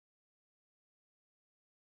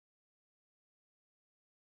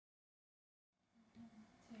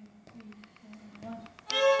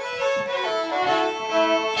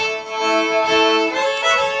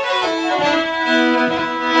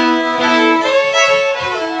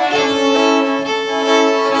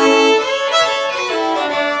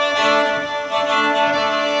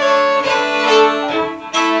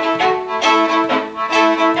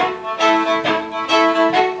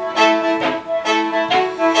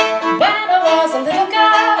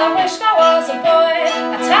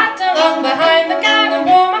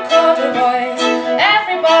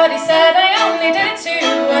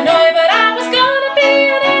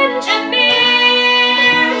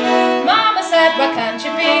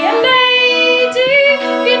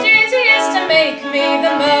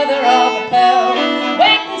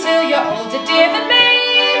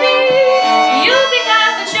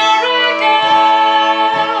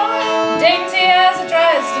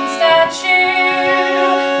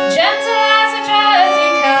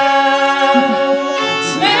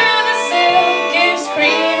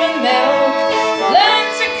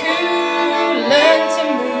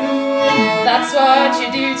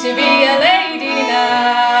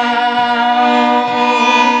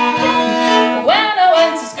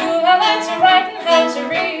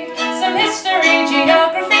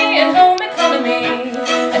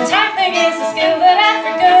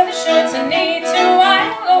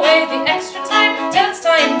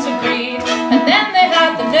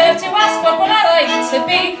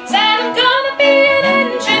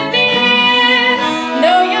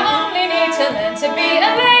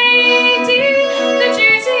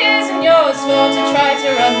for to try to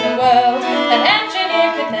run the world. An engineer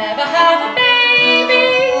could never have a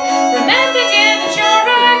baby. Remember, dear, that you're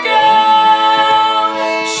a girl.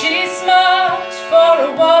 She's smart for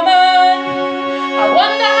a woman. I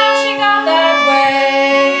wonder how she got that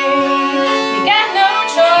way. You get no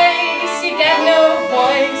choice, you get no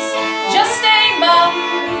voice. Just stay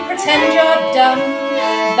mum, pretend you're dumb.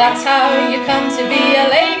 That's how you come to be a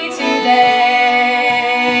lady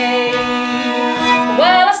today.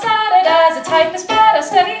 Well, I started as a typist, but I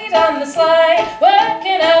studied on the sly,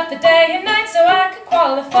 working out the day and night so I could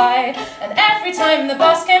qualify. And every time the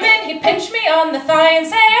boss came in, he'd pinch me on the thigh and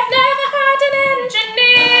say, I've never had an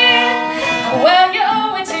engineer. Well, you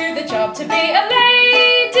owe it to the job to be a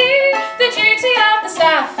lady. The duty of the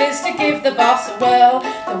staff is to give the boss a whirl.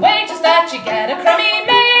 The wages that you get are crummy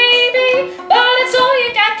maybe, but it's all you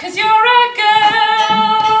get 'cause you're a girl.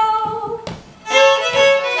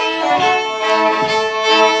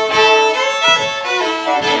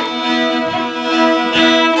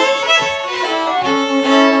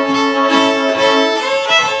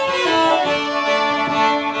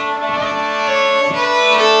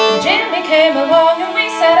 Jimmy came along and we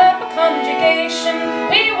set up a conjugation.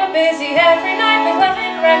 We were busy every night with love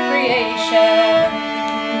and recreation.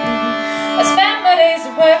 I spent my days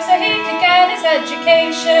at work so he could get his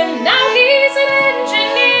education. Now he's an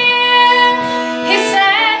engineer. He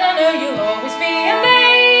said, I know you'll always be a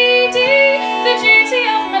lady. The duty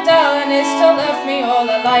of my darling is to love me all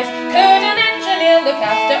her life. Could an engineer look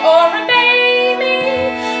after or obey me?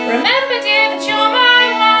 Remember, dear, that you're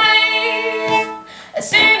my wife. As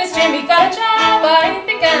soon as Jimmy got a job, I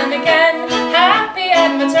began again. Happy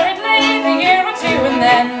at maternity leave a year or two, and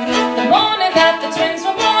then the morning that the twins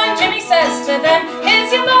were born, Jimmy says to them, "Here's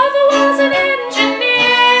your mother was an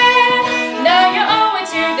engineer. Now you owe it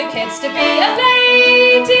to the kids to be a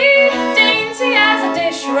lady. Dainty as a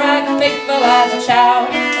dish rag, faithful as a chow.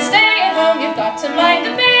 Stay at home, you've got to mind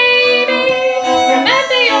the baby.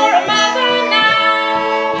 Remember, you're a mother now."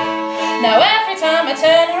 Now every time I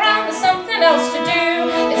turn around, there's something else to do.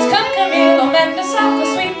 It's cook a meal or mend a sock or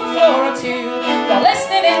sweep a floor or two. While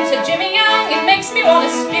listening in to Jimmy Young, it makes me want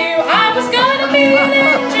to spew. I was gonna be an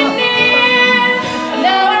engineer.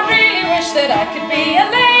 Now I really wish that I could be a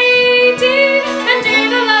lady and do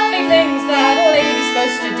the lovely things that a lady's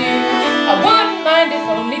supposed to do. I wouldn't mind if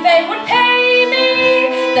only they would pay me.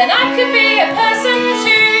 Then I could be a person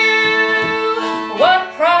too.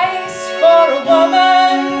 What price for a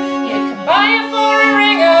woman? You can buy her for a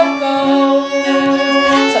ring of gold.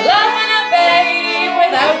 So love and a babe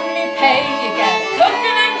without me pay. You get a cook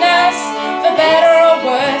and a nurse, for better or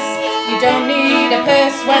worse. You don't need a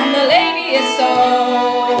purse when the lady is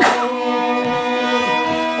sold.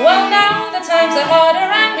 Well, now the times are harder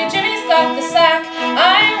and me Jimmy's got the sack. I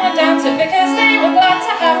went down to Vickers, they were glad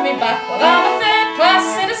to have me back. Well, I'm a third-class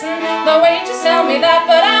citizen, my wages tell me that,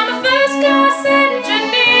 but I'm a first-class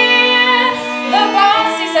engineer. The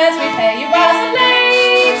boss, he says, we pay you as a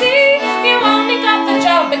lady. You only got the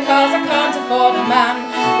job because I can't afford a man.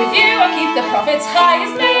 With you I keep the profits high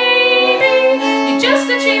as maybe. You're just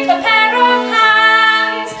a cheaper pair of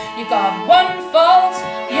hands. You got one fault,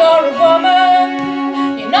 you're a woman.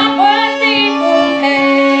 You're not worth equal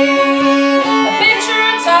pay. A bitch or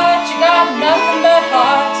a tart, you got nothing but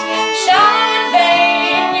heart. Shallow and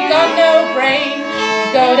vain, you got no brain. You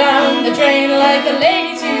go down the drain like a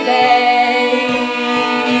lady today.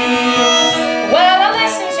 Well, I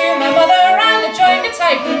listened to my mother and I joined a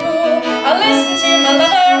typing pool. I listened to my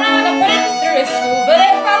lover and I put him through his school. But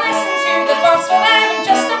if I listen to the boss, well, I'm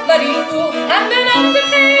just a bloody fool. I'm an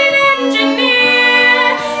underpaid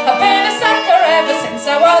engineer. I've been a sucker ever since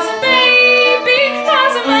I was a baby.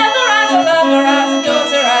 As a mother, as a lover, as a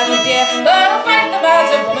daughter, as a dear. But I'll fight them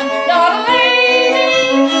as a woman, not a lady.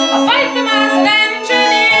 I'll fight them as an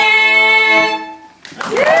engineer.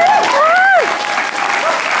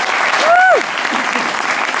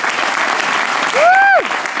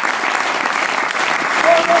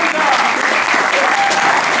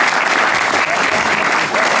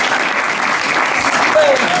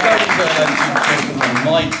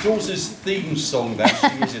 My daughter's theme song, that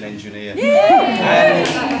she is an engineer.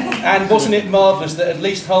 And wasn't it marvellous that at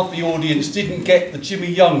least half the audience didn't get the Jimmy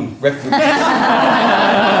Young reference?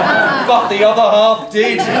 But the other half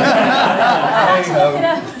did. There you go.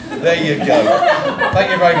 There you go. Thank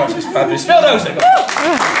you very much, it's fabulous. Speldosa!